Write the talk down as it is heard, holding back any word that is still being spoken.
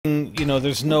you know,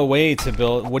 there's no way to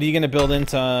build. What are you going to build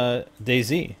into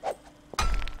DayZ?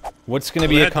 What's going to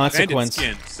be a consequence?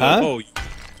 Skin, so, huh? Oh,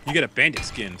 you get a bandit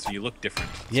skin, so you look different.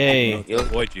 So Yay! People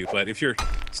avoid you, but if you're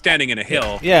standing in a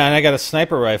hill, yeah, and I got a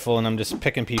sniper rifle, and I'm just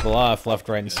picking people off left,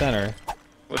 right, and center.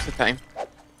 What's the time?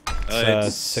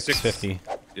 It's 6:50.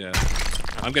 Yeah,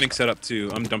 I'm getting set up to.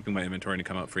 I'm dumping my inventory to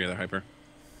come out for you there, Hyper.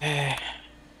 Well,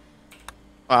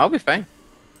 I'll be fine.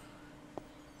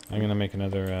 I'm gonna make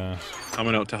another.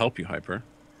 Coming out to help you, Hyper.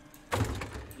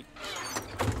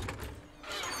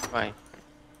 Why?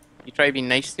 You try being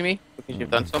nice to me because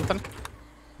you've done something?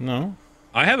 No.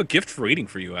 I have a gift waiting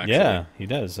for you, actually. Yeah, he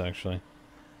does actually.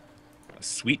 A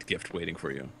sweet gift waiting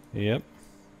for you. Yep.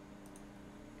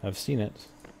 I've seen it.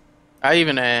 I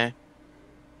even I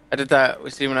did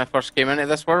that. See, when I first came into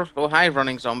this world. Oh, hi,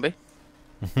 running zombie.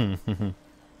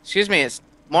 Excuse me, it's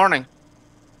morning.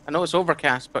 I know it's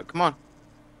overcast, but come on.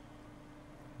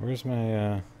 Where's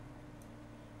my?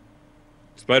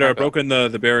 Spider, I've broken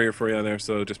the barrier for you there,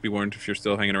 so just be warned if you're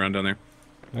still hanging around down there.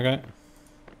 Okay.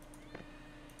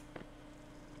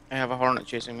 I have a hornet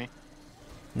chasing me.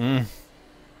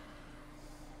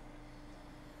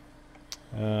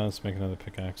 Let's make another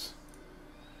pickaxe.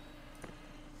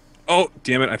 Oh,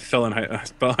 damn it! I fell in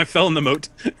the moat.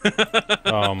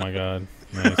 Oh my god!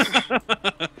 Nice.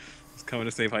 I was coming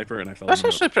to save Hyper, and I fell. That's in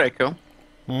the actually pretty cool.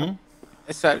 Hmm.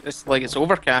 It's like it's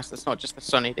overcast. It's not just a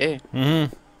sunny day.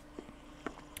 Mm-hmm.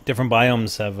 Different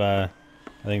biomes have, I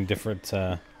think, different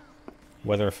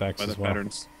weather effects as well.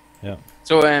 patterns. Yeah.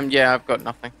 So yeah, I've got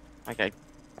nothing. Like I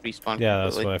respawned. Yeah,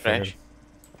 that's what I fresh. figured.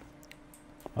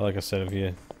 Like I said, if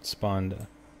you spawned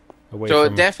away So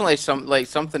from... definitely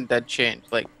something did change,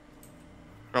 like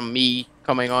from me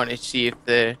coming on to see if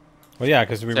the Well, yeah,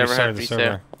 because we server restarted had the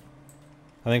server.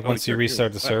 I think Oh, once you you're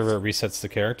restart the left. server, it resets the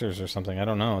characters or something. I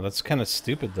don't know. That's kind of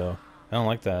stupid, though. I don't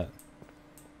like that.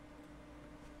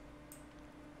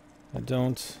 I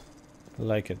don't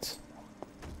like it.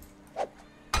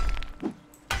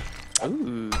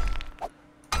 Ooh.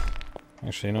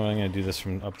 Actually, you know what? I'm going to do this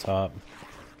from up top.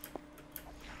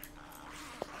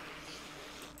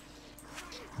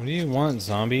 What do you want,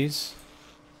 zombies?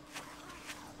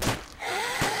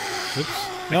 Oops.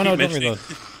 No, don't reload.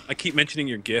 I keep mentioning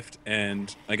your gift,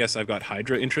 and I guess I've got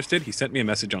Hydra interested. He sent me a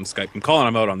message on Skype. I'm calling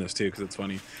him out on this, too, because it's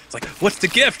funny. It's like, what's the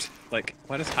gift? Like,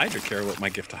 why does Hydra care what my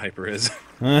gift to Hyper is?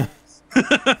 Yeah,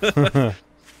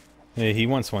 he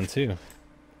wants one, too.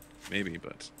 Maybe,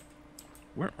 but...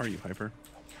 Where are you, Hyper?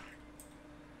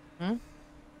 Hmm?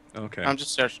 Okay. I'm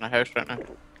just searching a house right now.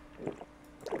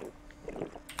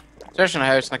 Searching a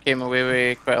house, and I came away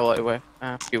with quite a lot of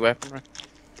a few weaponry.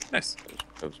 Nice.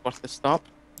 It was worth the stop.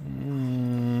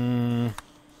 Mm,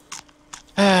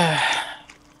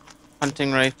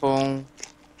 Hunting rifle, and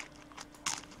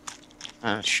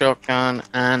a shotgun,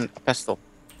 and a pistol.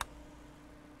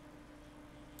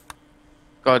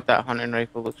 God, that hunting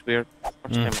rifle looks weird.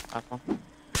 First time with that one.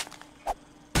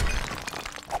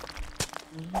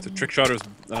 It's a trick shotter's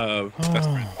best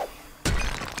friend.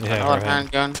 yeah, Another right.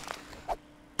 handgun.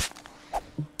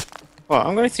 Well,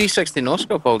 I'm going to 360 no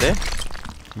scope all day.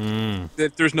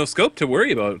 There's no scope to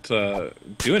worry about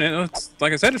doing it. It's,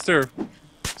 like I said, it's a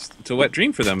wet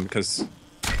dream for them, because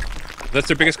that's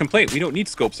their biggest complaint. We don't need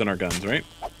scopes on our guns, right?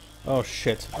 Oh,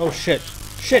 shit. Oh, shit.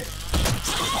 Shit!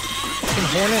 Fucking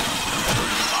hornet!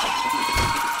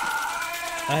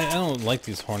 I don't like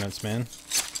these hornets, man.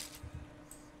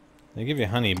 They give you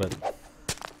honey, but...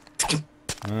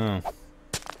 Oh.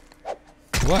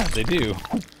 What? They do.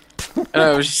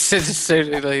 I was just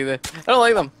saying like that. I don't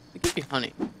like them. They give you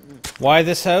honey. Why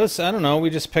this house? I don't know. We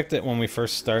just picked it when we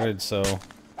first started, so...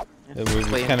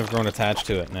 We've kind of grown attached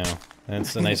to it now. And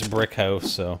it's a nice brick house,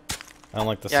 so... I don't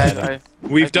like the side up.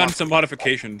 We've done some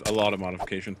modifications, a lot of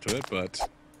modifications to it, but...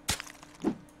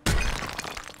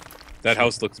 That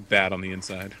house looks bad on the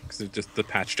inside, because it's just the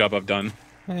patch job I've done.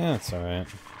 Yeah, it's alright.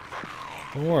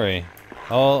 Don't worry.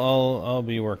 I'll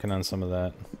be working on some of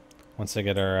that. Once I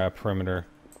get our perimeter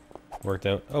worked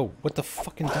out. Oh, what the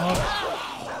fucking dog?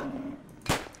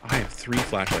 I have 3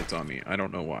 flashlights on me. I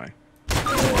don't know why.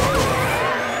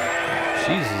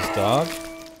 Jesus, dog.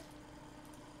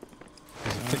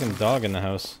 There's a freaking dog in the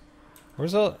house.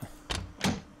 Where's all...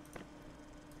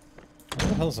 Where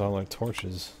the hell's all our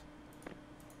torches?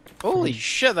 Holy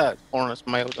shit, that hornet's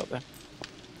miles up there.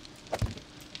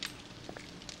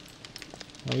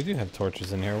 Oh, we do have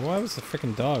torches in here. Why was the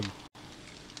freaking dog?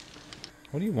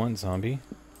 What do you want, zombie?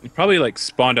 He probably like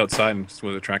spawned outside and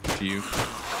was attracted to you.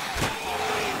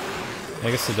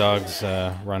 I guess the dogs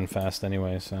run fast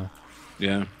anyway, so...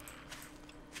 Yeah.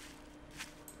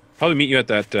 Probably meet you at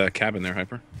that cabin there,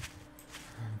 Hyper.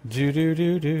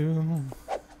 Do-do-do-do.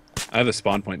 I have a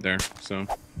spawn point there, so.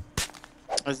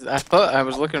 I thought I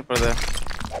was looking for the.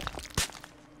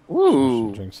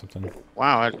 Ooh! Drink something.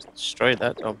 Wow, I just destroyed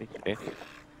that zombie. Okay.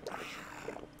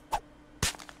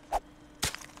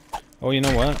 Oh, you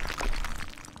know what?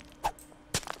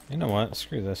 You know what?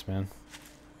 Screw this, man.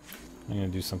 I'm gonna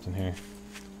do something here.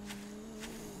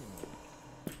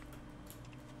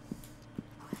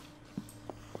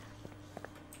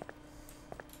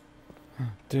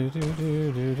 Do do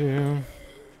do do do.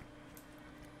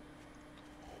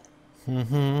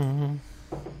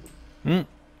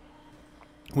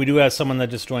 We do have someone that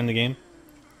just joined the game.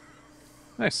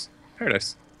 Nice.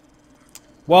 Paradise.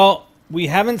 Well, we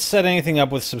haven't set anything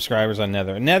up with subscribers on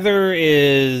Nether. Nether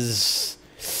is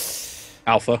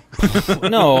Alpha.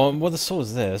 no, well, so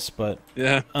is this, but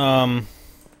Yeah.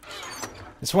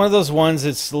 it's one of those ones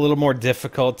that's a little more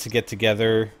difficult to get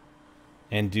together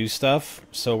and do stuff.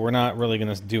 So we're not really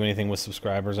going to do anything with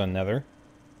subscribers on Nether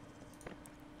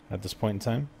at this point in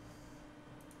time.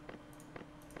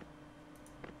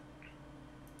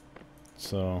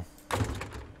 So.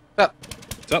 Up.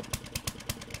 What's up?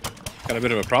 Got a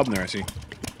bit of a problem there, I see.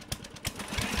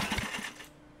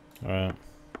 Alright.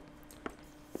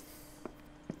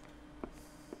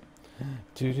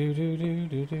 Do do do do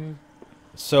do do.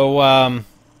 So,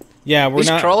 yeah, we're These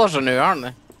not. crawlers are new, aren't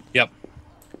they? Yep.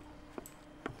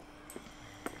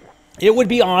 It would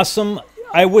be awesome.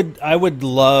 I would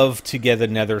love to get a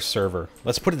Nether server.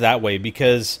 Let's put it that way,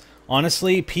 because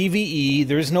honestly, PvE,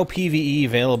 there's no PvE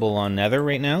available on Nether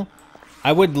right now.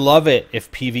 I would love it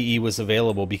if PvE was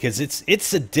available, because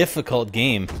it's a difficult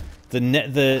game. The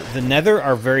Nether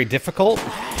are very difficult.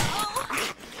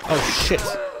 Oh shit.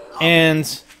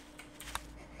 And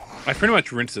I pretty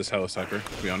much rinsed this house, Hyper,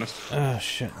 to be honest. oh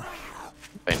shit.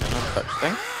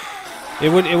 Thing.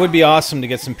 It would be awesome to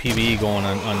get some PvE going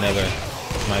on Nether,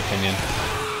 in my opinion.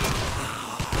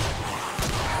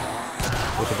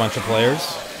 With a bunch of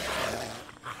players.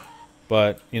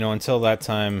 But, you know, until that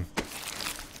time,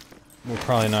 we're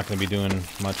probably not going to be doing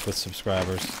much with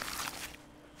subscribers.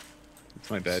 It's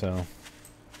my bad. So.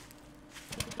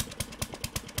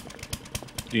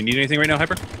 Do you need anything right now,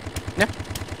 Hyper? Yeah.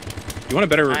 You want a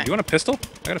better? Do you want a pistol?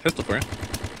 I got a pistol for you.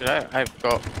 Did I've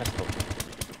got a pistol.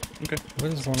 Okay.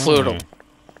 What is going on Plural. here?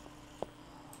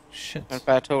 Shit. In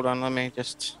fact, hold on, let me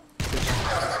just...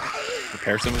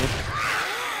 Repair some of them.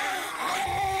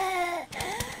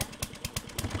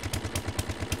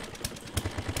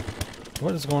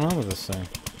 What is going on with this thing?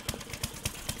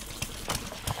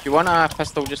 You want a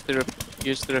pistol just to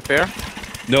use to repair?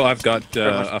 No, I've got much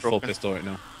a full broken. pistol right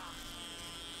now.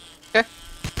 Okay.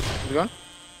 You going?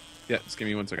 Yeah, just give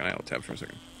me 1 second. I'll tab for a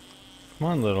second. Come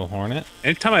on, little hornet.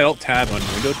 Anytime I alt tab on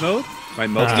Windows mode, my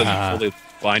mouse doesn't fully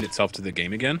bind itself to the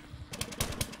game again.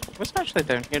 What's actually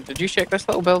down here? Did you check this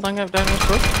little building out down this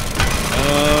road?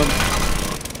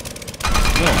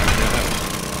 No, actually, I haven't.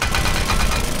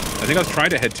 I think I was trying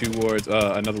to head towards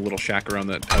another little shack around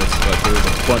that house, but there was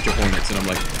a bunch of hornets, and I'm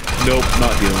like, nope,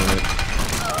 not dealing with it.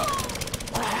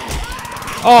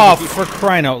 Oh, for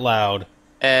crying out loud.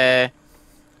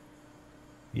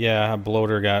 Yeah, a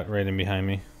bloater got right in behind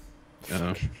me.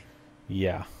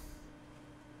 Yeah.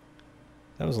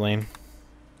 That was lame.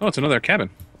 Oh, it's another cabin.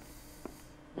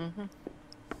 Mm-hmm.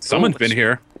 Someone's been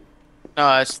here.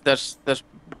 No, there's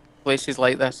places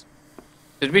like this.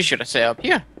 We should have set up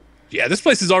here. Yeah, this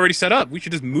place is already set up. We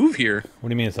should just move here. What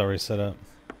do you mean it's already set up?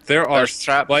 There are There's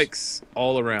traps. spikes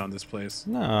all around this place.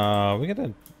 No, we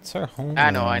gotta... It's our home. I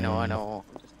know.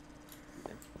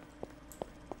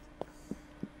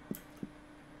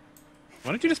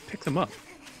 Why don't you just pick them up?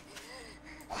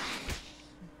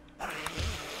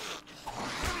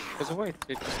 There's a way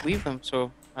to just leave them,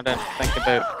 so I don't think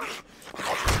about...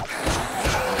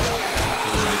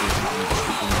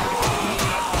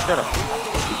 Shut up.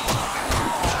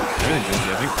 Everything's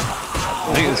empty,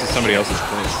 I think this is somebody else's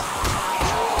place.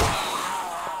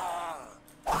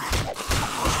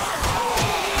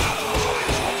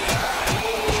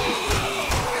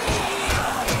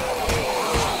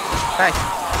 Hi.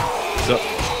 So,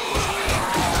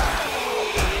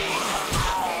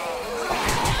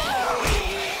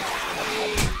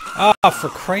 Ah, for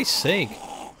Christ's sake.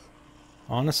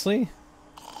 Honestly?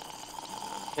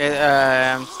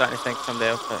 Yeah, I'm starting to think somebody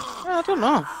else. I don't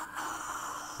know.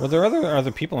 Well, there are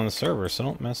other people on the server, so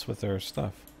don't mess with their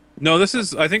stuff. no, I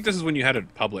think this is when you had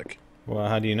it public. Well,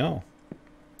 how do you know?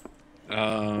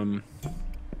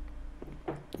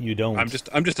 You don't. I'm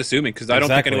just assuming, because I don't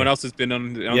think anyone else has been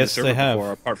on the Yes, server they have.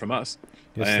 before, apart from us.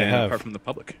 Yes, and they have. apart from the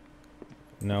public.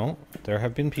 No, there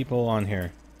have been people on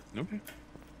here. Okay.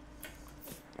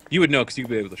 You would know, because you'd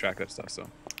be able to track that stuff, so...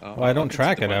 Well, I don't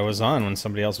track it. I was on when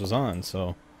somebody else was on,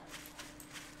 so...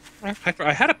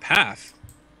 I had a path.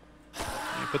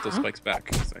 I put those spikes back.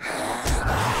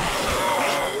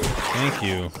 Thank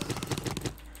you.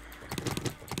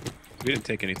 We didn't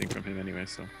take anything from him anyway,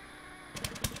 so.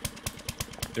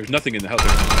 There's nothing in the house.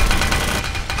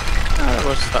 There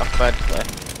was stuff, but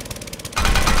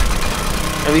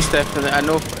at least I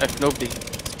know if nobody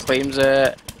claims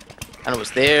it, I know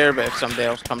it's there, but if somebody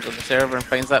else comes on the server and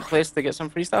finds that place, they get some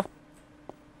free stuff.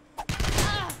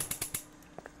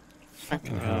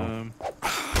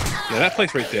 Yeah, that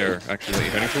place right there, actually, that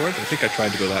you're heading towards. I think I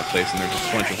tried to go that place, and there's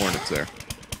a bunch of hornets there.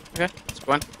 Okay, let's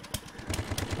go on.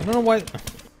 I don't know why.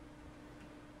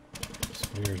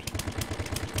 It's weird.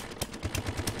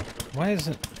 Why is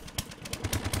it?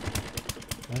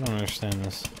 I don't understand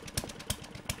this.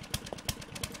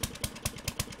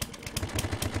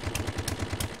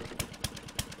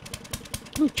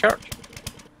 Ooh, church.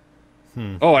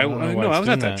 Oh, I don't know why no, it's I was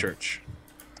at doing that church.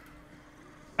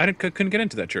 I couldn't get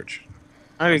into that church.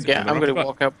 I'm gonna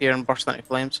walk up here and burst into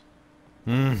flames.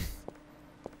 You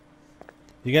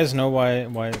guys know why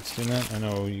it's doing that? I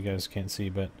know you guys can't see,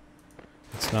 but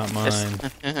it's not mine.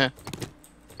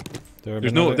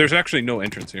 There's actually no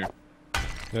entrance here.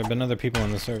 There have been other people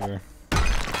on the server.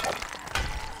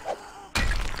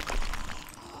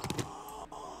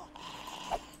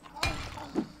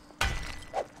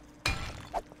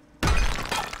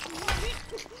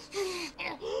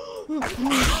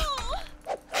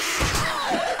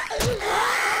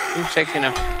 Who's checking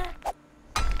up?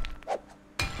 Oh,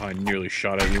 I nearly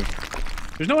shot at you.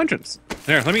 There's no entrance.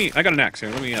 There, I got an axe here.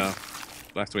 Let me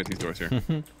blast away at these doors here.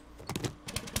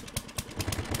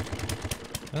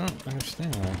 I don't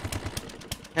understand that.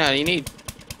 Yeah, you need.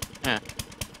 Yeah.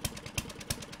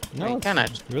 No, you it's,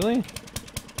 cannot. Really?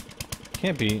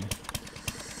 Can't be.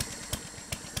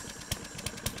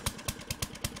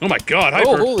 Oh my god, Oh,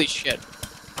 Hyper! holy shit.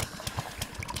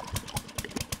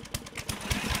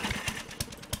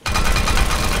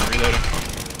 Reloading.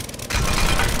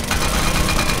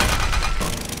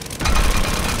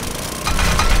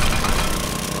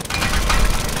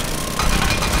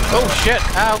 Oh shit,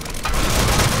 ow.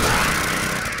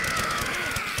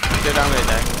 Dude, I'm gonna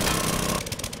die.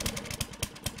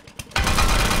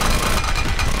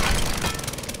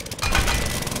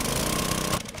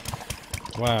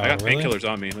 Wow. I got really? painkillers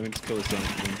on me. Let me just kill this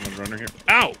one runner here.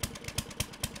 Ow!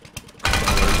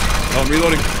 Oh, I'm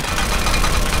reloading.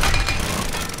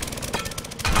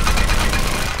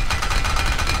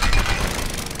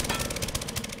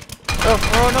 Oh,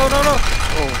 no.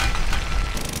 Oh.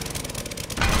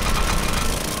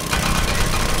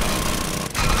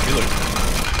 Reloading.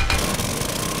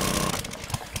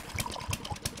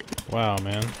 Wow,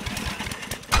 man.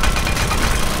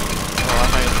 Oh,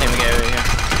 I'm gonna time to get out of here.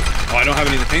 Oh, I don't have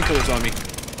any of the painkillers on me.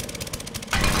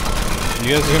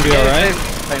 You guys are gonna be alright?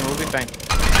 Fine, we'll be fine.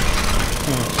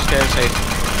 Just get outside.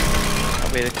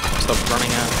 That way they stop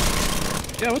running out.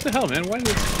 Yeah, what the hell, man? Why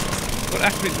did what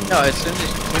activates them? No, as soon as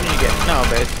you get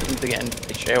but as soon as they get into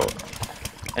the shelter,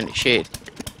 in the shade,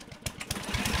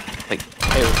 like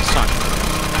out of the sun.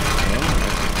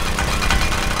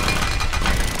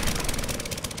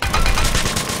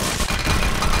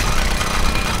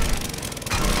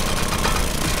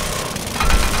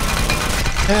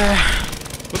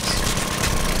 Whoops.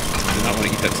 Did not want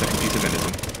to eat that second piece of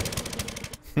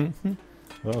venison.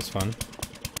 That was fun.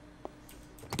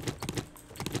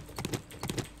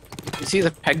 You see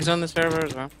the pigs on the server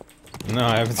as well? No,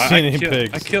 I haven't seen any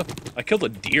pigs. I killed a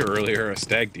deer earlier, a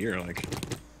stag deer. Like,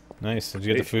 Nice. Did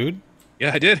you get the food?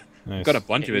 yeah, I did. Nice. Got a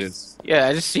bunch of it. It's, Yeah,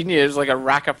 I just seen you. It was like a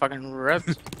rack of fucking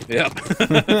ribs. yeah.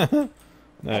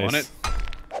 Nice. On it.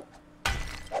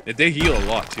 They heal a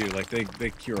lot too. Like they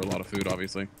cure a lot of food,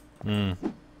 obviously. Mm.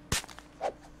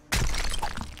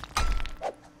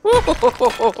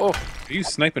 Whoa! Are you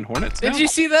sniping hornets now? Did you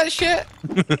see that shit?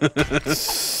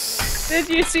 Did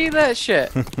you see that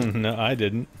shit? No, I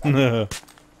didn't. I didn't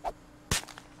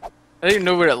even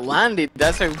know where it landed.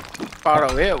 That's how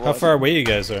far away it was. How far away you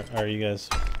guys are you guys?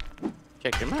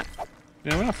 Check your map.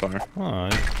 Yeah, we're not far. Oh,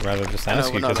 I'd rather just I know, ask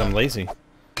you we're not because I'm that- lazy.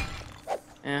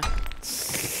 Yeah.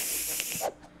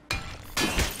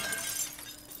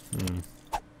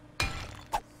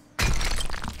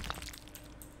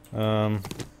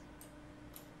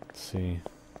 Let's see.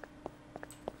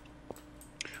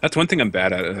 That's one thing I'm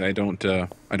bad at. I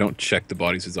don't check the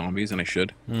bodies of zombies, and I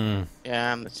should. Hmm.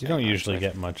 Yeah, You don't usually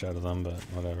get much out of them, but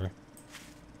whatever.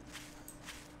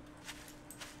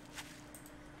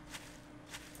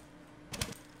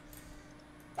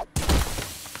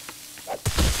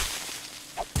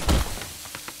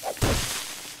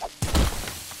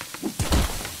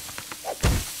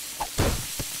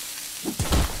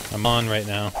 I'm on right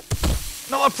now.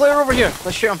 Another player over here.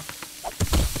 Let's shoot him.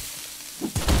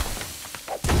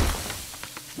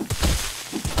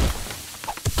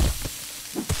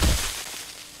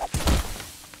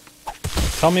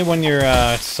 Tell me when you're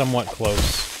somewhat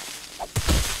close.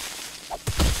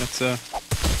 That's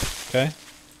Okay.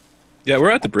 Yeah, we're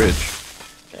at the bridge.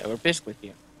 Yeah, we're basically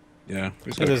here. Yeah.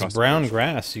 We just It gotta is cross the brown bridge.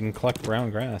 grass. You can collect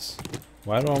brown grass.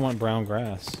 Why do I want brown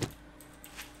grass?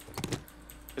 Because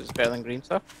it's better than green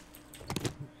stuff.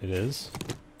 It is.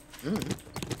 Mm.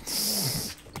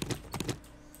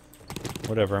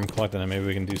 Whatever, I'm collecting it. Maybe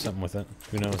we can do something with it.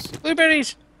 Who knows?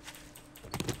 Blueberries!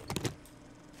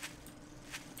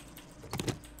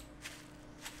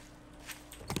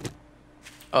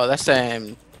 Oh, this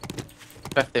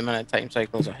 50-minute time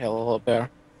cycle's a hell of a lot better.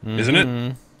 Isn't it?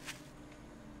 Mhm.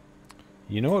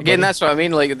 You know what? Again, buddy? that's what I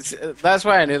mean. Like, that's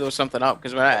why I knew there was something up.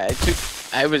 Because when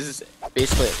I was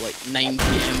basically at like 9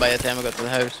 p.m. by the time I got to the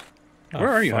house. Oh, Where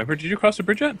are you, fuck. Hyper? Did you cross the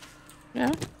bridge yet?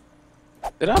 Yeah.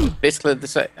 But I'm basically at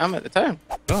the I'm at the town.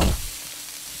 Oh.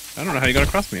 I don't know how you got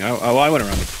across me. I went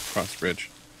around across the bridge.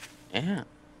 Yeah.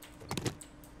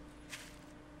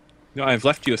 No, I've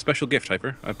left you a special gift,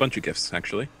 Hyper. A bunch of gifts,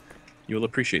 actually. You will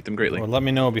appreciate them greatly. Well, let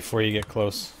me know before you get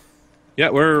close. Yeah,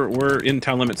 we're in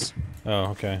town limits.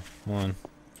 Oh, okay. Hold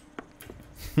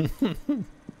on.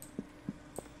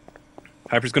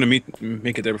 Hyper's gonna make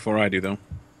it there before I do, though.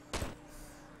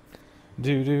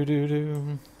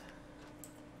 Do.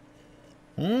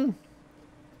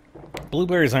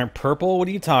 Blueberries aren't purple? What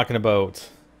are you talking about?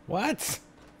 What?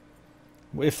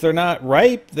 If they're not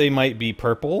ripe, they might be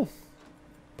purple.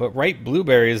 But ripe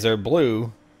blueberries are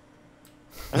blue.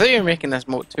 I thought you were making this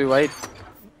moat too wide.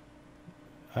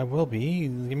 I will be.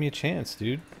 Give me a chance,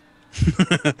 dude.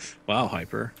 Wow,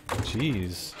 Hyper.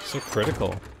 Jeez, so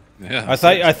critical. Yeah. I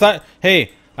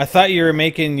thought you were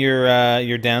making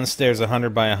your downstairs 100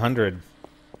 by 100.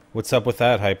 What's up with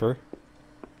that, Hyper?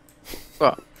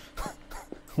 What?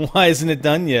 Why isn't it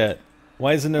done yet?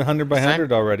 Why isn't it 100 by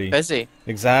 100 already? Busy.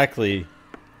 Exactly.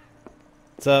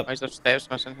 What's up? Why is there steps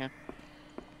missing here?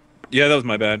 Yeah, that was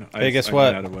my bad. Hey, guess I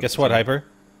ran out what? of Guess was what, on. Hyper?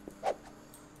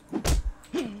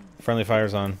 Friendly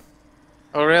fire's on.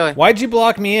 Oh, really? Why'd you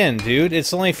block me in, dude?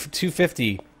 It's only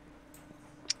 250.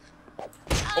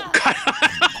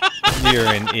 You're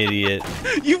an idiot.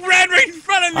 You ran right in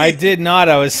front of me! I did not.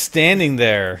 I was standing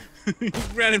there. You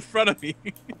ran in front of me.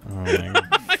 Oh my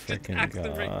I just freaking axed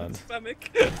him right in god. the stomach.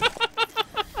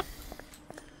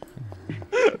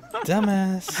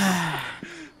 Dumbass.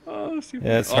 Oh, super.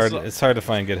 Yeah, it's Also- hard. It's hard to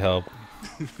find good help.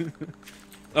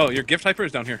 Oh, your gift Hyper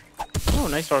is down here. Oh,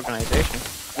 nice organization.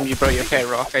 And you brought your pet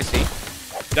rock, I see.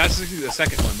 That's actually the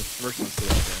second one. The first one's still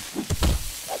out there.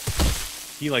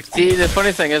 He likes See, the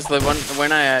funny thing is, the one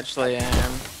when I actually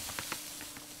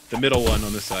the middle one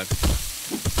on this side.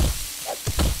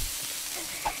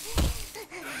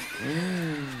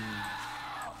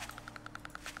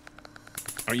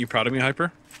 Aren't you proud of me,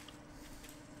 Hyper?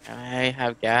 I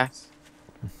have gas.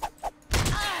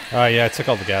 Oh yeah, I took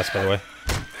all the gas, by the way.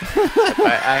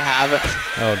 I have it.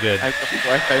 Oh, good. I've got the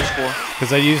Wi-Fi score.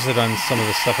 Because I used it on some of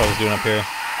the stuff I was doing up here.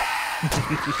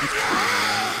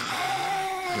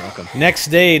 You're welcome. Next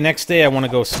day, I want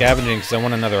to go scavenging because I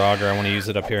want another auger. I want to use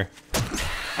it up here.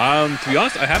 To be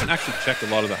honest, I haven't actually checked a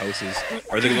lot of the houses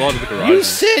or a lot of the garages. You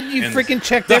said you And freaking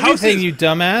checked the everything, houses- you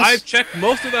dumbass. I've checked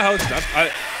most of the houses.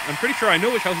 I'm pretty sure I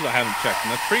know which houses I haven't checked,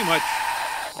 and that's pretty much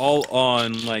all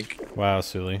on like Wow,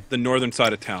 Suley. the northern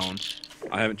side of town.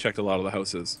 I haven't checked a lot of the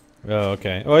houses. Oh,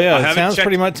 okay. Oh yeah, I the haven't town's checked-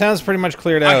 pretty much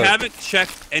cleared I out. haven't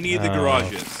checked any of the Oh.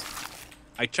 garages.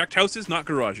 I checked houses, not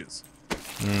garages.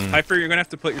 Hyper, you're gonna have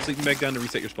to put your sleeping bag down to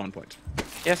reset your spawn point.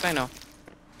 Yes, I know.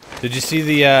 Did you see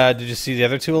the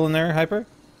other tool in there, Hyper?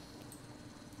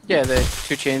 Yeah, the 2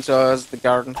 chainsaws, the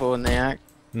garden hoe, and the axe.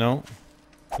 No.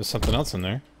 There's something else in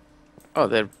there. Oh,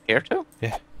 the repair tool?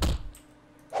 Yeah.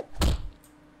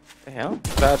 The hell?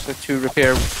 That's the 2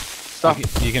 repair stuff.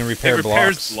 You can repair It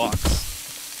repairs blocks,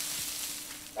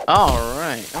 blocks. Oh,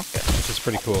 right. Okay. which is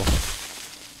pretty cool.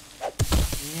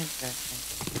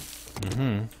 Interesting.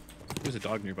 Mm-hmm. There's a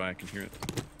dog nearby. I can hear it.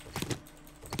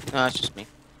 No, it's just me.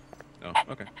 Oh,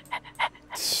 okay.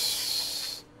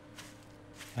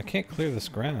 I can't clear this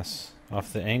grass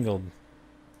off the angled.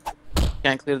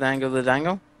 Can't clear the angle of the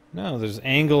dangle? No, there's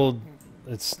angled.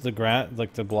 It's the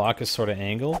like the block is sort of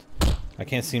angled. I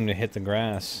can't seem to hit the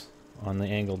grass on the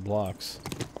angled blocks,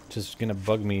 which is gonna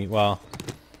bug me. Well,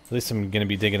 at least I'm gonna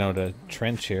be digging out a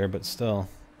trench here, but still,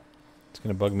 it's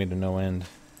gonna bug me to no end.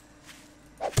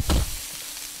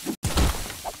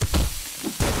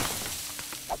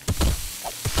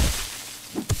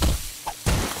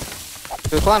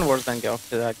 The clan wars didn't get off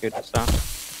to that good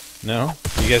stuff. No?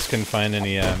 You guys couldn't find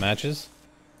any matches?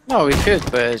 No, we could,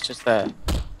 but it's just that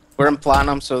we're in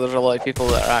Platinum, so there's a lot of people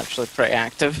that are actually pretty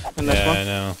active in this one. Yeah, I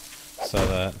know. Saw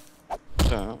that.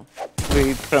 So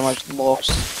we pretty much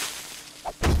lost.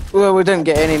 Well, we didn't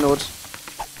get any nodes.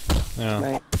 Yeah.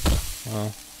 Right.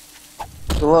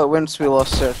 Well. Once we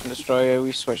lost Search and Destroy,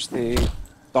 we switched to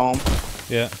Dom.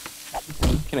 Yeah.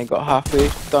 Kind of got halfway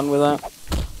done with that.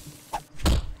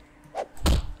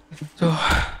 So.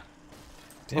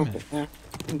 Damn Okay, it. yeah.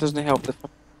 It doesn't help the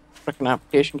freaking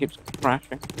application keeps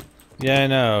crashing. Yeah, I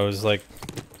know. It was like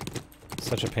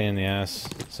such a pain in the ass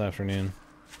this afternoon.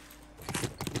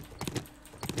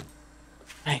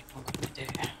 Right, what am I gonna do?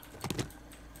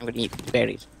 I'm gonna eat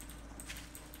berries.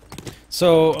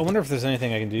 So I wonder if there's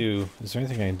anything I can do. Is there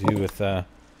anything I can do with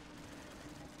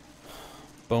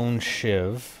bone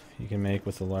shiv you can make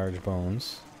with the large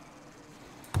bones?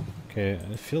 Okay,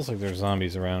 it feels like there's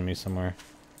zombies around me somewhere.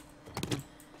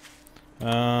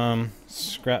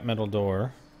 Scrap metal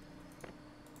door.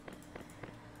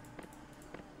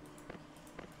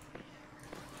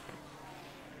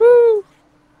 Woo!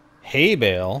 Hay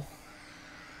bale.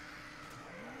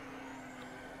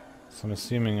 So I'm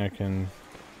assuming I can...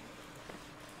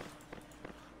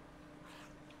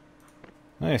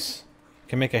 Nice.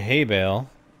 Can make a hay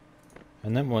bale.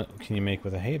 And then what can you make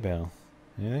with a hay bale?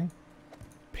 Anything?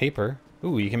 Paper.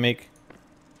 Ooh, you can make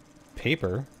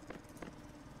paper.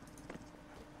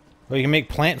 Oh, you can make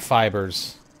plant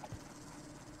fibers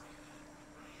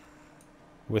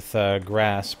with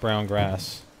grass, brown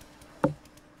grass.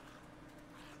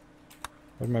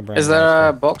 Where'd my brown Is grass there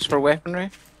a go? box for weaponry?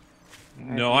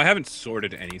 No, I haven't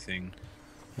sorted anything.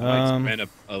 I spent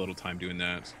a little time doing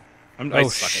that. I Oh,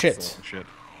 suck shit. at sorting shit.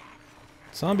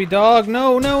 Zombie dog!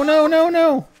 No, no, no, no,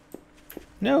 no!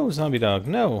 No, zombie dog,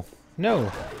 no.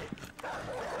 No.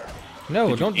 No,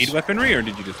 Did you don't... need weaponry, or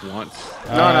did you just want?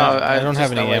 No, no, I don't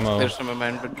have any ammo. There's some in my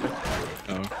inventory.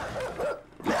 Oh.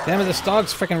 Damn it, this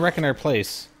dog's freaking wrecking our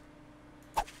place.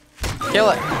 Kill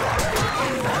it!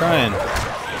 I'm trying.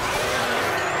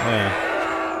 Yeah.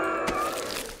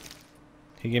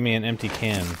 He gave me an empty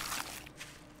can.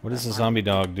 What is the zombie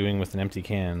dog doing with an empty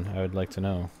can? I would like to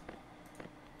know.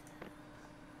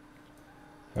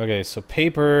 Okay, so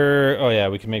paper... Oh yeah,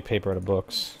 we can make paper out of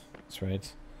books. That's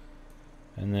right.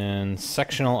 And then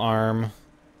sectional arm.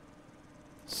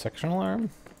 Sectional arm?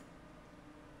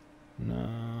 No.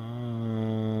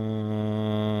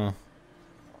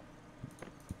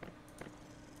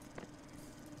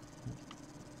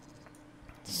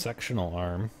 Sectional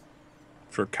arm.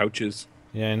 For couches.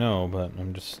 Yeah, I know, but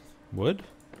I'm just... Wood?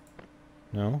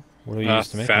 No? What do you use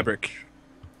to make fabric.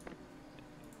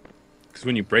 Because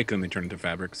when you break them, they turn into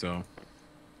fabric, so...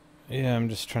 Yeah, I'm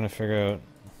just trying to figure out...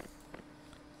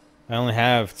 I only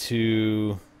have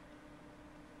two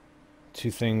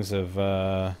things of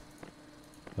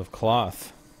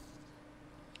cloth.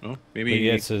 Oh, maybe... But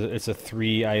yeah, it's a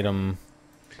 3-item...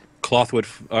 Cloth,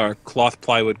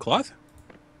 plywood, cloth?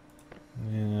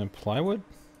 Yeah, plywood?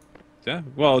 Yeah,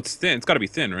 well, it's thin. It's got to be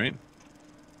thin, right?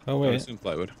 Oh, I would wait. assume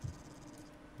plywood.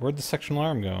 Where'd the sectional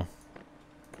arm go?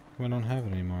 I don't have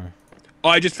it anymore. Oh,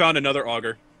 I just found another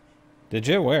auger. Did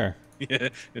you? Where? Yeah,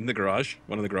 in the garage.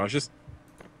 One of the garages.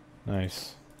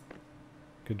 Nice.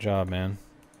 Good job, man.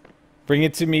 Bring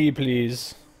it to me,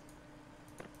 please.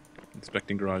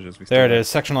 Inspecting garages. There it is,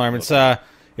 sectional arm.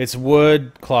 It's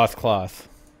wood, cloth.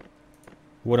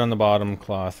 Wood on the bottom,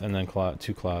 cloth, and then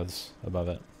two cloths above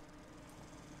it.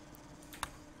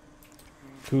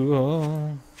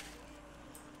 Cool.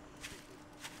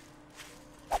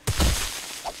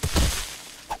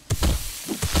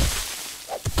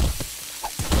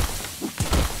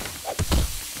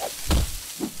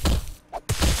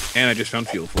 And I just found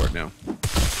fuel for it now.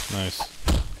 Nice.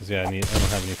 Because yeah, I don't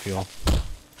have any fuel.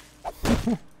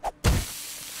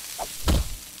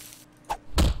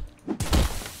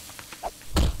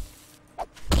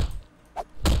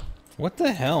 What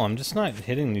the hell? I'm just not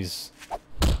hitting these.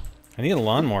 I need a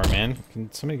lawnmower, man.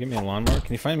 Can somebody give me a lawnmower?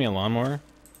 Can you find me a lawnmower?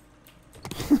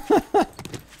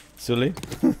 Suley?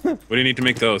 What do you need to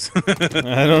make those?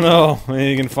 I don't know.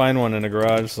 Maybe you can find one in a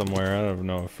garage somewhere. I don't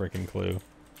know a freaking clue.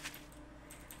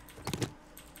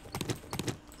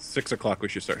 6 o'clock, we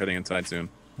should start heading inside soon.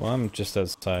 Well, I'm just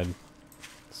outside.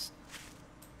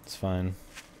 It's fine.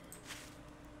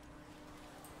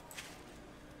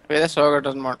 Wait, this auger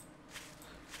doesn't work.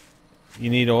 You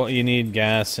need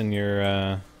gas in your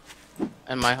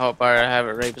In my hotbar, I have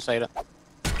it right beside it.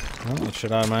 well, it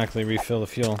should automatically refill the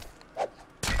fuel.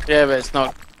 Yeah, but it's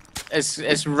not.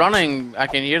 It's running. I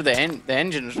can hear the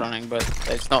engine's running, but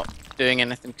it's not doing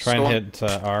anything. Try and hit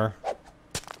R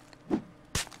to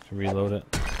reload it.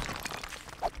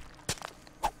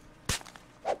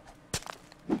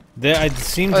 It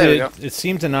seemed there we to go. it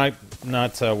seemed to not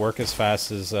work as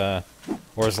fast as or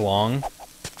as long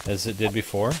as it did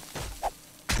before.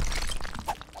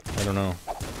 I don't know.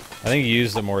 I think you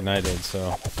used it more than I did,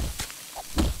 so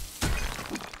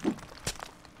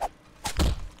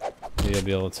maybe you'll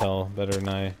be able to tell better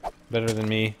than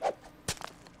me.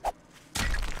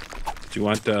 Do you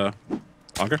want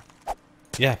auger?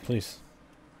 Yeah, please.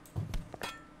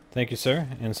 Thank you, sir.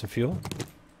 And some fuel.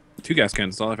 2 gas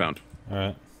cans. That's all I found. All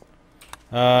right.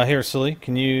 Here, Suley,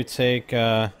 can you take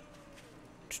I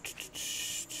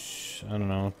don't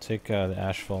know. Take the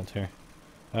asphalt here.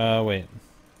 Wait.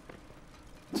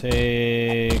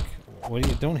 Take. What do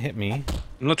you? Don't hit me.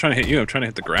 I'm not trying to hit you. I'm trying to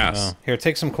hit the grass. Oh, here,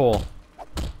 take some coal.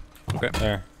 Okay.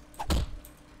 There.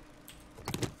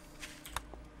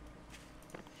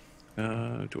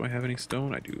 Do I have any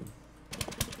stone? I do.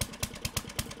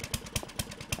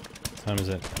 What time is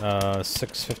it?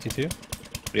 6:52.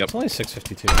 Yep. It's only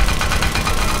 6:52.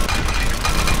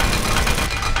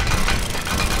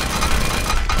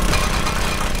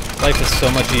 Life is so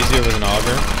much easier with an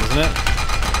auger, isn't it?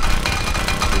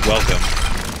 You're welcome.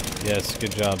 Yes,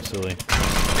 good job, Suley.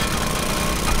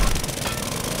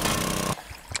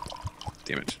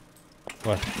 Damn it.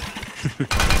 What?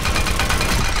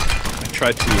 I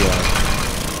tried to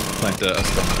plant a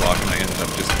stone block and I ended up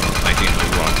just planting it in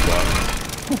the wrong spot.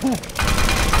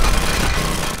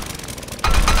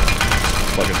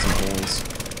 Plugging some holes.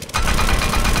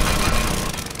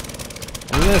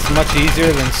 Isn't this much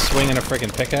easier than swinging a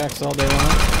freaking pickaxe all day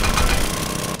long?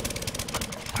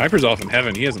 Hyper's off in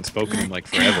heaven. He hasn't spoken in like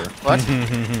forever. What?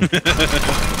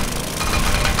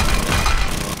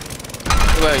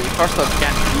 Well, you first off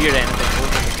can't hear anything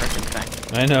over the freaking thing.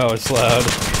 I know, it's loud.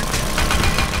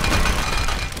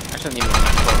 I shouldn't even.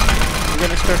 You got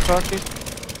any spare torches?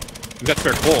 We've got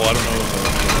spare coal. I don't know.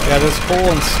 Yeah, there's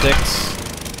coal and sticks.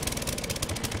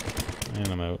 And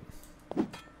I'm out.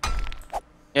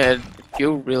 Yeah,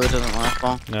 fuel really doesn't last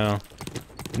long. No.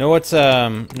 Know what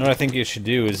I think you should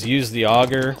do is use the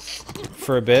auger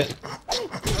for a bit.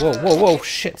 Whoa, whoa, whoa,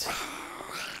 shit.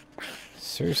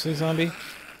 Seriously, zombie?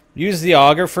 Use the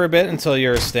auger for a bit until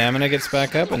your stamina gets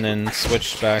back up, and then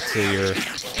switch back to your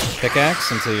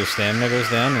pickaxe until your stamina goes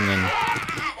down, and then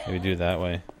maybe do it that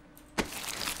way.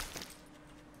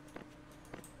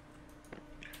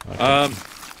 Okay.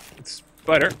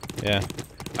 Spider. Yeah.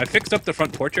 I fixed up the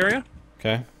front porch area.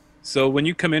 Okay. So when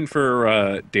you come in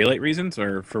for daylight reasons,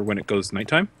 or for when it goes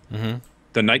nighttime,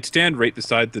 the nightstand right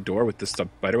beside the door with the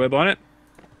spiderweb on it,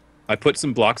 I put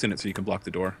some blocks in it so you can block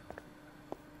the door.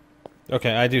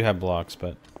 Okay, I do have blocks,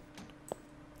 but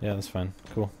yeah, that's fine.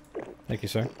 Cool. Thank you,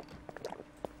 sir.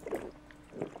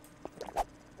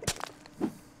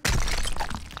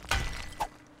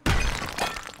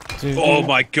 Oh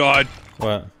my god!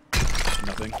 What?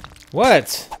 Nothing.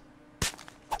 What?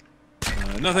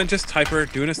 Nothing, just Hyper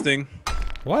doing his thing.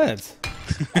 What?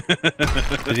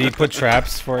 Did he put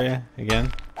traps for you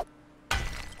again?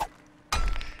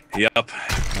 Yep.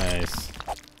 Nice.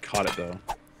 Caught it though.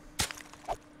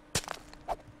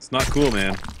 It's not cool,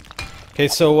 man. Okay,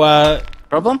 so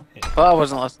Problem? Oh, I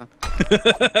wasn't listening.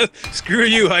 Screw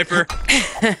you, Hyper.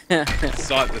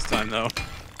 Saw it this time though.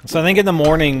 so I think in the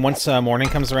morning, once morning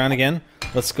comes around again,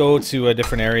 let's go to a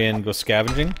different area and go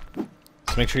scavenging.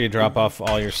 So make sure you drop off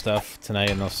all your stuff tonight,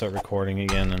 and I'll start recording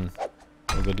again, and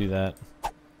we'll go do that.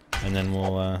 And then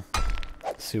we'll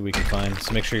see what we can find.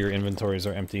 So make sure your inventories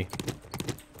are empty.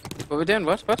 What we doing?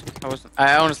 What?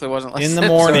 I honestly wasn't listening. In the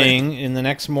morning, in the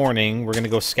next morning, we're gonna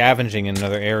go scavenging in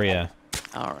another area.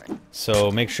 Alright.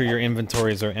 So make sure your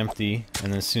inventories are empty,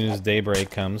 and then as soon as daybreak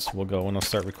comes, we'll go and I'll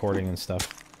start recording and stuff.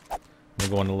 We'll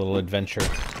go on a little adventure.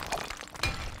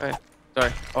 Okay.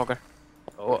 Sorry, Auger.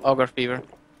 Oh, Auger fever.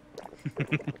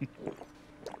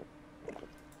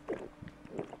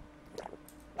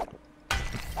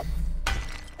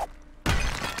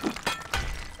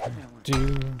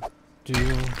 Do.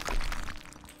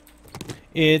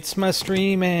 It's my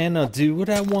stream and I'll do what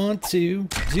I want to.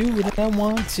 Do what I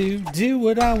want to. Do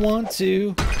what I want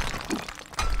to.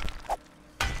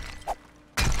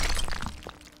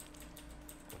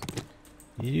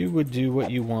 You would do what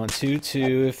you want to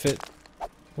too if it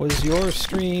was your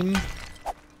stream.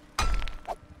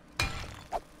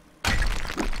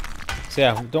 So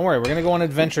yeah, don't worry, we're gonna go on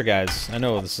adventure, guys. I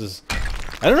know this is...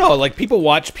 I don't know, like, people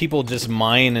watch people just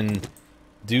mine and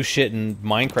do shit in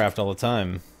Minecraft all the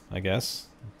time, I guess.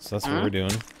 So that's what we're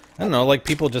doing. I don't know, like,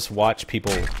 people just watch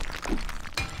people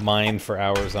mine for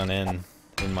hours on end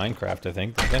in Minecraft, I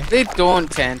think, don't they? They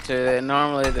don't tend to.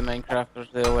 Normally the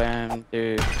Minecrafters, they'll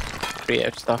do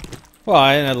creative stuff. Well,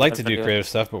 I'd like to do creative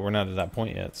stuff, but we're not at that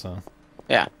point yet, so...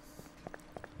 Yeah.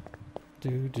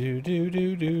 Do do do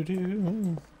do do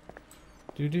do.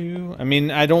 Do do. I mean,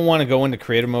 I don't want to go into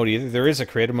creative mode either. There is a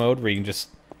creative mode where you can just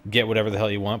get whatever the hell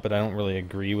you want, but I don't really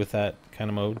agree with that kind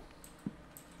of mode.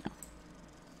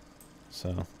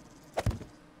 So.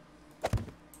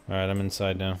 Alright, I'm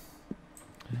inside now.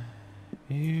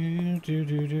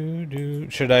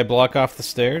 Should I block off the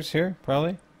stairs here?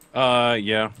 Probably?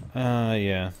 Yeah.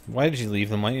 Yeah. Why did you leave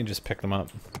them? Why don't you just pick them up?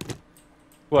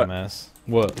 What? Dumbass.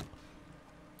 What?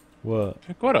 What?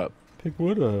 Pick what up? Pick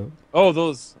what up? Oh,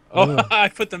 those. Oh, Yeah. I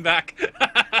put them back.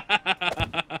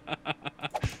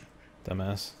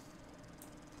 Dumbass.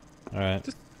 Alright.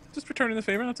 Just returning the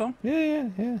favor, that's all.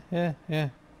 Yeah.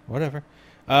 Whatever.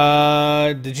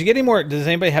 Did you get any more? Does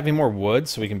anybody have any more wood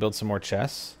so we can build some more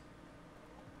chests?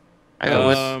 I got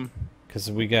wood. Because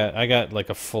I got like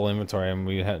a full inventory and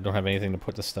we don't have anything to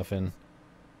put this stuff in.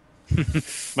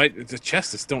 The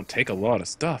chests don't take a lot of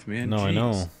stuff, man. No, Jeez. I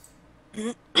know.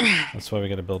 That's why we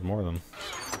got to build more of them.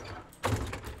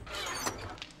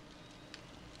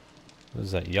 What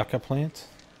is that, yucca plant?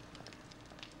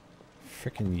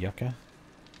 Frickin' yucca.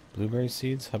 Blueberry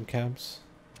seeds, hubcaps.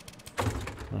 I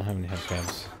don't have any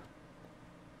hubcaps.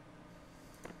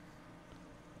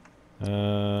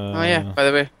 Oh yeah, by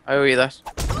the way, I owe you that.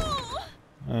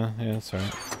 Yeah, that's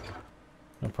alright.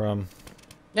 No problem.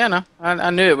 Yeah, no, I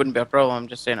knew it wouldn't be a problem. I'm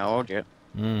just saying I owed you it.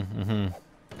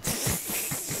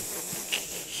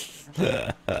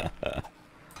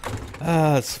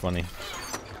 That's funny.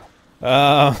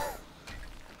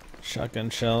 Shotgun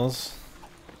shells.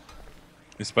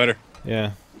 Hey, Spider.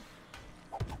 Yeah.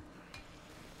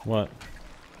 What?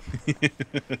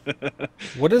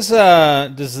 What is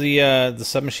does the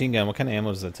submachine gun? What kind of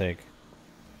ammo does that take?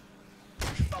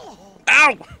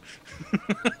 Ow!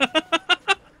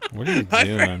 What are you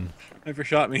doing? Hyper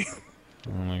shot me.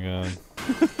 Oh my god.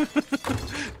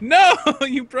 No,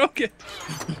 you broke it.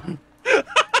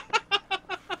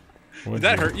 What'd Did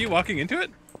that you- hurt you walking into it?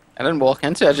 I didn't walk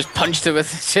into it. I just punched it with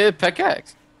the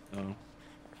pickaxe. Oh.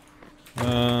 I'm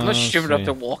not let's stupid enough see.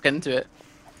 to walk into it.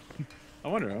 I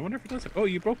wonder if it does. Oh,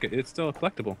 you broke it. It's still a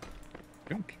collectible.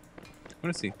 Drink. I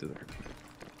want to see. Does it hurt?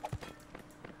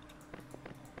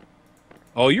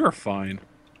 Oh, you're fine.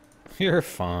 You're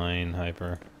fine,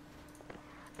 Hyper.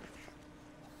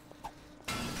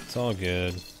 It's all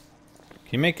good. Can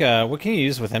you make what can you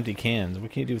use with empty cans?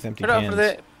 What can you do with empty Put it cans? over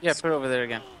there. Yeah, put it over there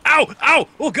again. Ow! Ow!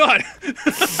 Oh God!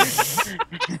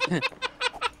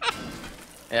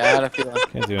 Yeah, I had a feeling.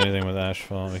 Can't do anything with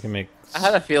asphalt. We can make. I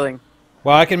had a feeling.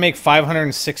 Well, I can make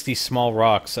 560 small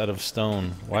rocks out of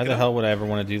stone. Why Pick it the up. hell would I ever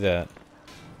want to do that?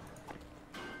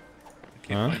 I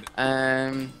can't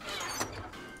find it.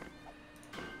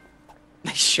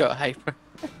 Nice shot, Hyper.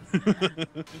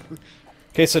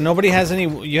 Okay, so nobody has any.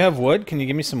 You have wood? Can you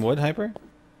give me some wood, Hyper?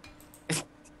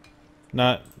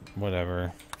 Not.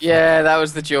 Whatever. Yeah, that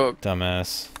was the joke.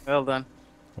 Dumbass. Well done.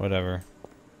 Whatever.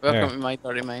 Welcome There. to my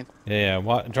dirty mind. Yeah.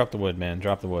 Drop the wood, man.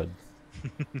 Drop the wood.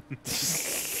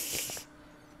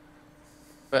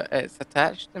 But it's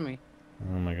attached to me.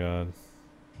 Oh my god.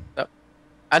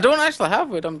 I don't actually have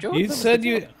wood. I'm joking. You said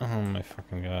you. Oh my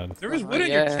fucking god. There was Oh, wood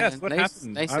in your yeah, chest. What nice,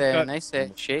 happened? Nice, I've got- nice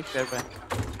shake there, but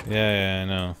Yeah, I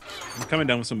know. I'm coming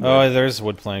down with some wood. Oh, there's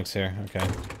wood planks here. Okay.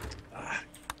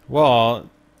 Well,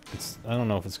 I don't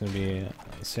know if it's gonna be.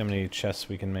 Let's see how many chests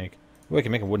we can make. Oh, I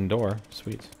can make a wooden door.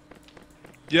 Sweet.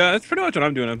 Yeah, that's pretty much what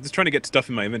I'm doing. I'm just trying to get stuff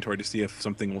in my inventory to see if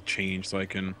something will change so I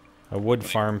can... A wood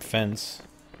farm fence.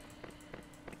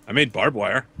 I made barbed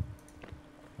wire.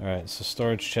 Alright, so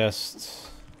storage chests.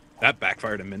 That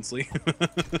backfired immensely.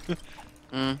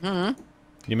 mm-hmm.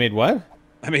 You made what?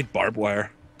 I made barbed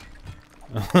wire.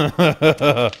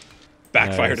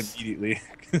 Backfired Nice. immediately.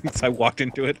 So I walked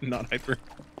into it, not hyper.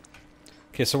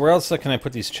 Okay, so where else can I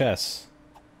put these chests?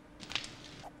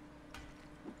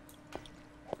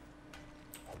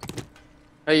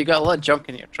 Oh, you got a lot of junk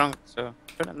in your trunk, so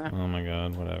put it in there. Oh my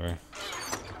god, whatever.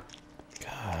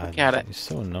 God, Look at it. you're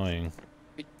so annoying.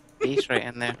 Base right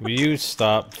in there. Will you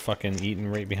stop fucking eating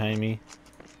right behind me?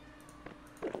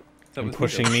 That And was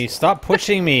pushing me? Stop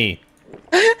pushing me!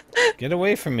 Get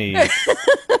away from me.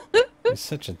 You're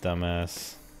such a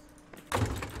dumbass.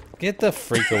 Get the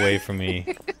freak away from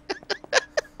me.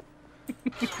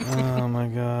 Oh my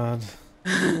god.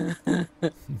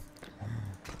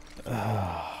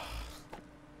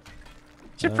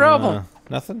 What's your problem?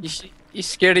 Nothing? You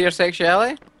scared of your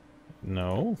sexuality?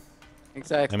 No.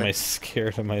 Exactly. Am I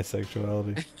scared of my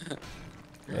sexuality?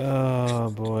 Oh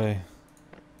boy.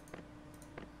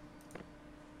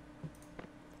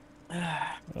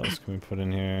 What else can we put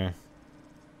in here?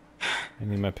 I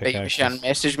need my Bet you wish you pickaxe.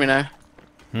 hadn't messaged me now.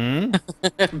 Hmm?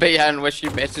 Bet you hadn't wish you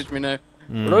messaged me now.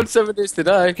 We're on 7 days to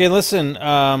die. Okay, listen.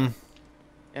 Yeah.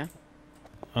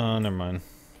 Oh, never mind.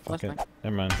 Fuck it. Listening.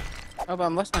 Never mind. Oh, but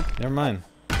I'm listening. Never mind.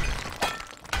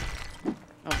 Oh,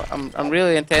 but I'm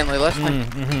really intently listening.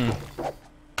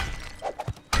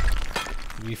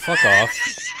 You fuck off.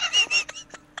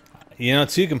 You know,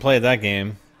 two can play that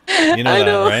game. You know I that,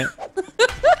 know. right?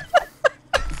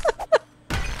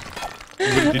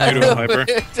 What did you do to Hyper?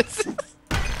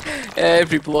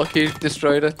 Every blockade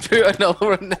destroyed it. Put another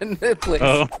one in the place.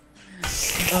 Oh.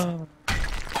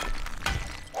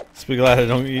 Just be glad I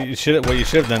don't. You should. What you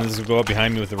should have done is go up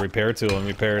behind me with a repair tool and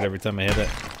repair it every time I hit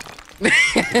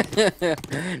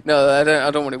it. No,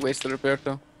 I don't want to waste the repair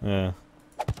tool. Yeah.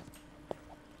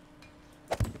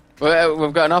 Well,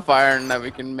 we've got enough iron that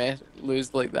we can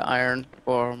lose like the iron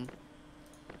for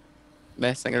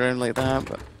messing around like that.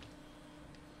 But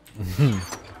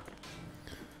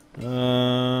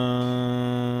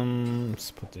let's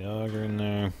put the auger in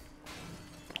there.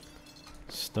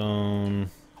 Stone.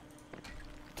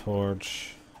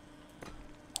 Torch.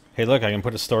 Hey, look! I can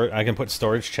put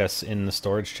storage chests in the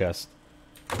storage chest.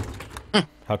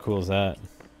 How cool is that?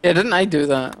 yeah, didn't I do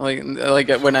that? Like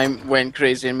when I went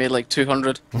crazy and made like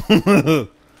 200.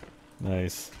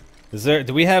 Nice.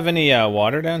 Do we have any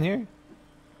water down here?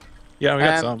 Yeah, we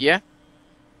got some. Yeah.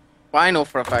 Well, I know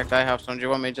for a fact I have some. Do you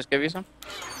want me to just give you some?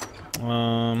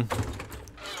 I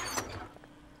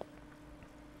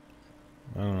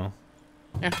don't know.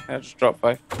 Yeah, I just dropped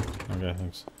 5. Okay,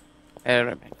 thanks. Right,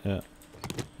 mate. Yeah.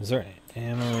 Is there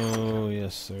ammo?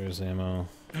 Yes, there's ammo.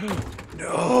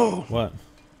 No! What?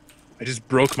 I just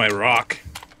broke my rock.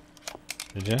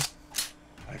 Did you?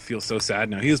 I feel so sad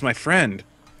now. He was my friend.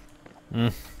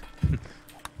 Mm.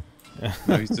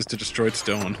 No, he's just a destroyed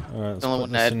stone. Alright, let's The only put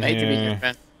one that this in made to be your here.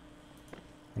 friend.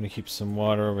 I'm gonna keep some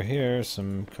water over here,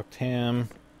 some cooked ham.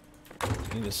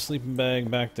 Need a sleeping bag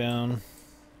back down.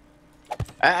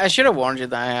 I should have warned you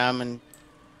that I am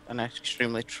an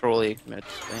extremely trolly mid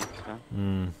thing.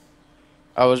 So.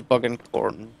 I was bugging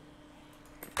Thornton.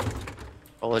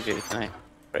 Apology tonight.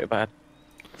 Pretty bad.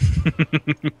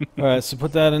 Alright, so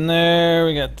put that in there.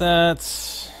 We got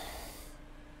that.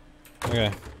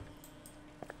 Okay.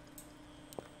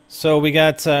 So we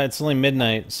got, it's only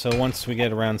midnight, so once we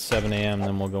get around 7 a.m.,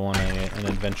 then we'll go on an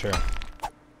adventure.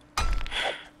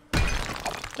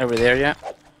 Are we there yet?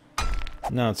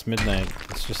 No, it's midnight.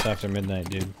 It's just after midnight,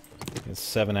 dude. It's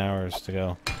 7 hours to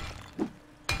go.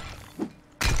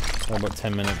 Or about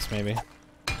 10 minutes, maybe.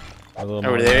 Or a little Are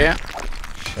more we than there that.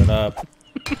 yet? Shut up.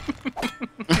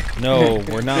 No,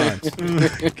 we're not.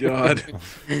 God.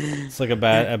 It's like a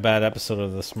bad episode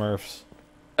of the Smurfs.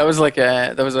 That was like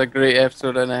a great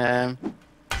episode in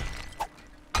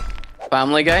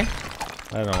Family Guy.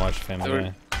 I don't watch Family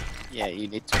Guy. Yeah, you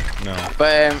need to. No.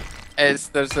 But there's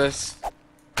this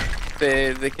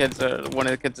the kids are one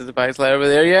of the kids at the back's like, "Are we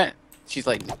there yet?" She's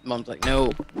like, "Mom's like,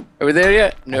 no." "Are we there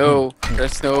yet?" "No."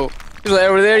 "Chris, no." She's like,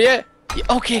 "Are we there yet?" "Yeah,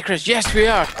 okay, Chris. Yes, we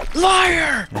are."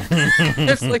 "Liar!"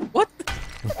 It's like, what?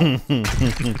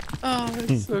 Oh,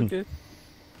 it's so good.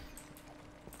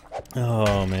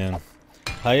 Oh man.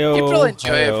 Hi-yo. You probably enjoy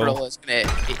it hi-yo. for all its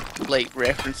like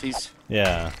references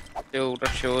Yeah. to older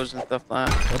shows and stuff like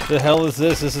that. What the hell is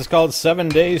this? This is called 7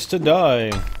 Days to Die.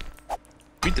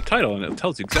 Read the title and it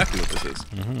tells you exactly what this is.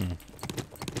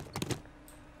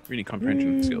 Reading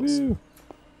comprehension skills.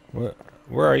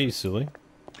 Where are you, Suley?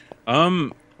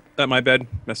 At my bed,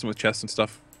 messing with chests and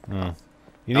stuff. Oh.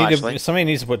 You Oh, need actually. to. Somebody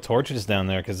needs to put torches down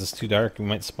there because it's too dark. We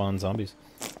might spawn zombies.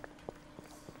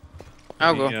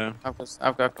 I'll go. Yeah. I've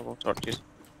got a couple of torches.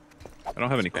 I don't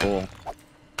have any coal.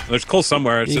 There's coal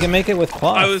somewhere. It's You just, can make it with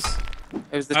cloth. I was.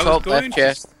 It was the I was top going left to-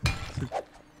 chest.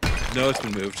 No, it's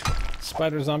been moved.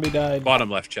 Spider zombie died. Bottom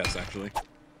left chest, actually.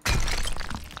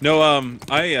 No,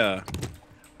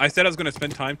 I said I was gonna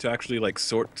spend time to actually like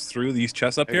sort through these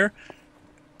chests up here.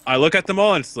 I look at them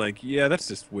all and it's like, yeah, that's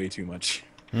just way too much.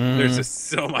 There's just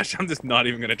so much. I'm just not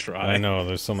even gonna try. I know,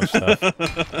 there's so much stuff.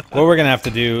 What we're gonna have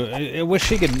to do, I wish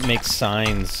she could make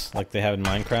signs like they have in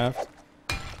Minecraft.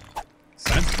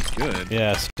 Sounds good.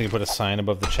 Yeah, so you can put a sign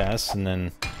above the chest and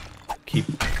then keep...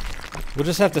 We'll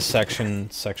just have to section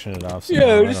it off somehow.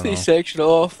 Yeah, I we just don't need know. to section it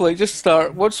off. Like, just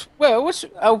start. What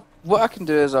I can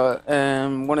do is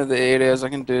one of the areas I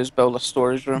can do is build a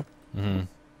storage room, and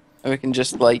we can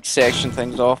just like section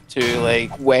things off to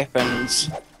like weapons,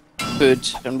 food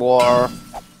and water,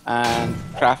 and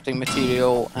crafting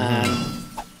material and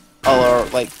other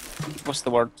like what's the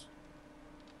word?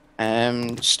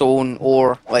 Stone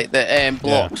ore, like the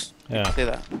blocks. Yeah. Say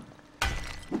that.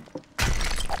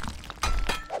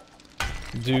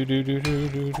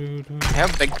 I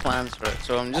have big plans for it,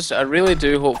 so I really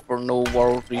do hope for no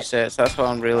world resets. That's what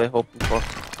I'm really hoping for.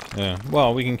 Yeah.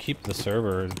 Well, we can keep the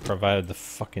server provided the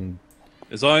fucking.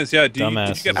 As long as, yeah, did you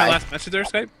Dumbasses. get my last message there,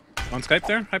 Skype? On Skype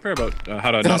there, Hyper, about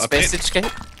how to not Last update? message,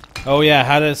 Skype? Oh yeah,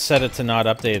 how to set it to not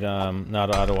update,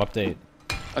 not auto update.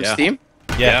 On Yeah. Steam?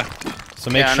 Yeah.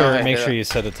 So make Yeah, I know how to sure do that. you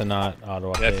set it to not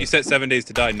auto update. Yeah, if you set 7 days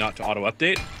to die, not to auto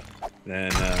update,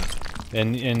 then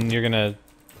and you're gonna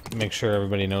make sure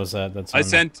everybody knows that. That's. I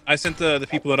on- sent the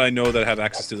people that I know that have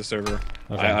access to the server.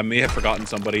 Okay. I may have forgotten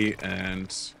somebody, and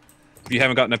if you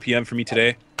haven't gotten a PM for me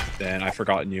today, then I've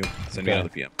forgotten you. Send me Okay. another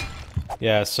PM.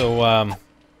 Yeah. So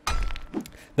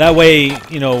that way,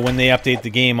 you know, when they update the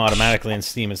game automatically in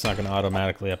Steam, it's not going to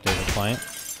automatically update the client.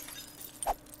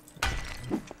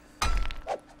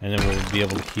 And then we'll be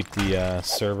able to keep the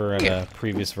server at a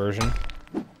previous version.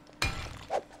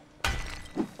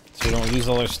 So we don't lose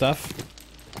all our stuff.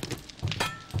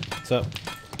 What's up?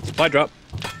 Supply drop.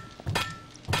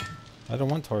 I don't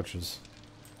want torches.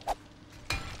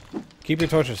 Keep your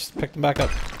torches. Pick them back up.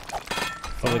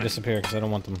 Before they disappear, because I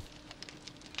don't want them.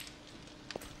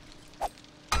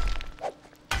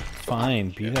 Fine,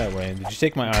 be that way. Did you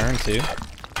take my iron too?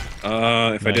 If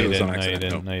No, I did, you it was on didn't. No, you accident.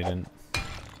 didn't. No, you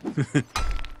didn't.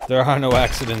 There are no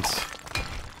accidents.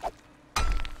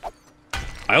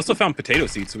 I also found potato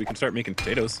seeds, so we can start making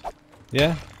potatoes.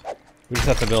 Yeah. We just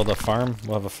have to build a farm.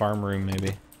 We'll have a farm room,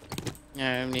 maybe.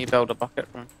 Yeah, we need to build a bucket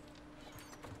room.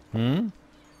 Hmm?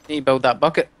 Need to build that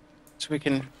bucket so we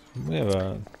can We have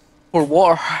a... pour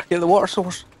water, get the water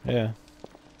source. Yeah.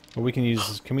 Well, we can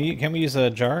use... Can we use a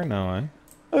jar? No, eh?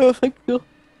 I don't think so.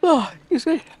 Oh, you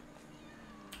see.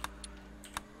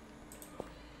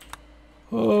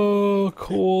 Oh,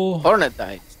 cool. Hornet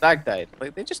died. Stag died.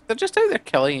 Like they're just out there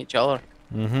killing each other.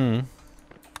 Mm-hmm.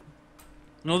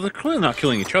 No, they're clearly not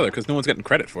killing each other because no one's getting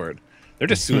credit for it. They're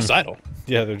just suicidal.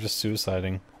 Yeah, they're just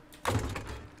suiciding.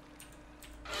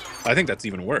 I think that's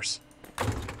even worse.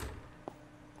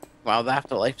 Wow, the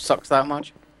afterlife sucks that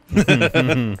much.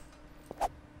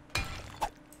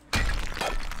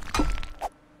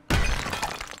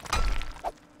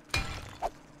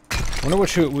 Wonder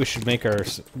what we should make our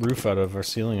roof out of, our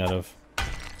ceiling out of.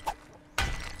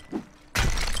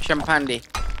 Champagne.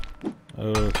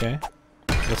 Okay.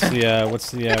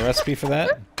 What's the recipe for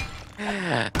that?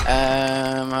 I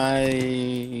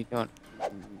don't.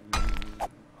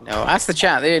 No, ask the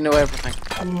chat. They know everything.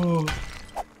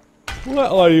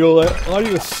 What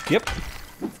audio skip?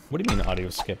 What do you mean audio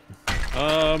skip?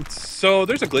 So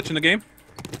there's a glitch in the game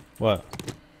What?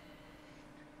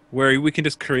 where we can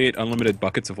just create unlimited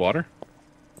buckets of water.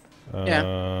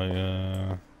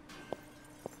 Yeah.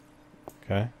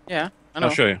 Okay. Yeah, I know.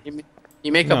 I'll show you.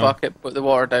 You make No. a bucket, put the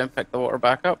water down, pick the water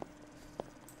back up.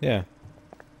 Yeah.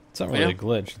 It's not really a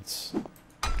glitch. It's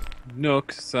No,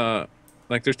 cause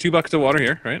like there's 2 buckets of water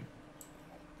here, right?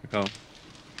 Like,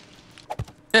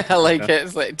 I like it.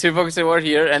 It's like 2 buckets of water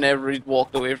here, and everybody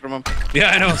walked away from him.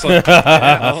 yeah, I know. It's like,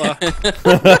 yeah,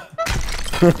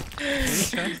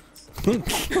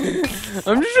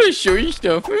 I'm just trying to show you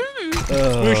stuff. I'm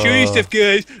gonna show you stuff,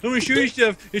 guys. I'm gonna show you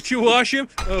stuff. Did you wash him?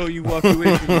 Oh, you walked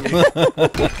away from me.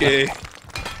 Okay.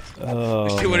 oh, I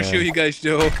still want to show you guys,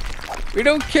 though. We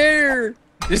don't care.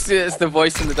 This is the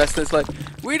voice in the distance, like,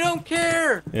 we don't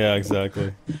care. Yeah,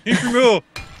 exactly. Hyper Mill.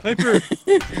 Hyper.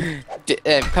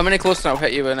 Come any closer, and I'll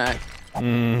hit you with an axe.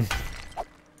 Mm.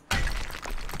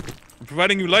 I'm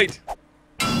providing you light.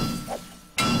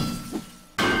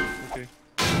 Okay.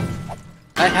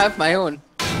 I have my own.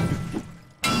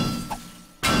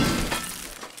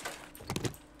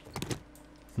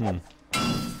 Damn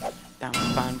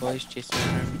fanboys chasing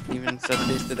around even 7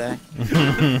 days today.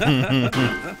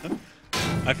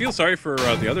 I feel sorry for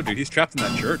the other dude. He's trapped in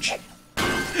that church.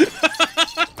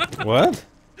 What?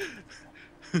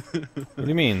 What do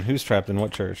you mean? Who's trapped in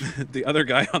what church? The other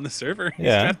guy on the server. He's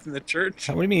Yeah. trapped in the church.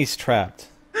 What do you mean he's trapped?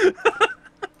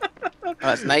 Oh,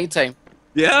 it's night time.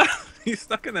 Yeah. He's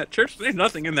stuck in that church. There's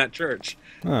nothing in that church.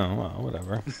 Oh, well,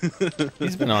 whatever.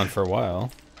 He's been on for a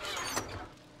while.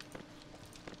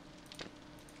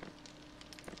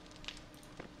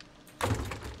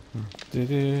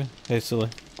 Hey, Suley.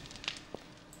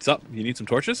 What's up? You need some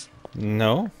torches?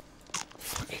 No?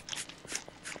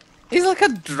 He's like a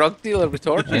drug dealer with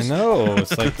I torches. know.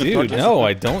 It's like, dude, no,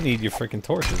 I don't need your freaking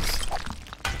torches.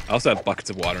 I also have buckets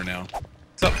of water now.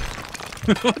 What's up?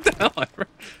 What the hell?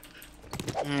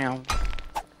 Meow.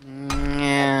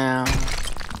 Meow.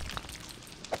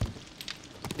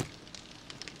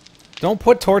 Don't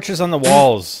put torches on the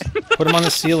walls. Put them on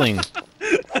the ceiling.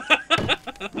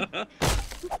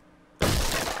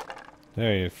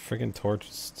 There, your freaking torch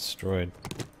is destroyed.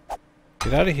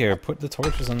 Get out of here. Put the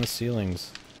torches on the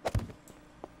ceilings.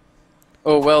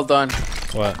 Oh, well done.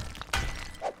 What?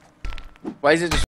 Why is it just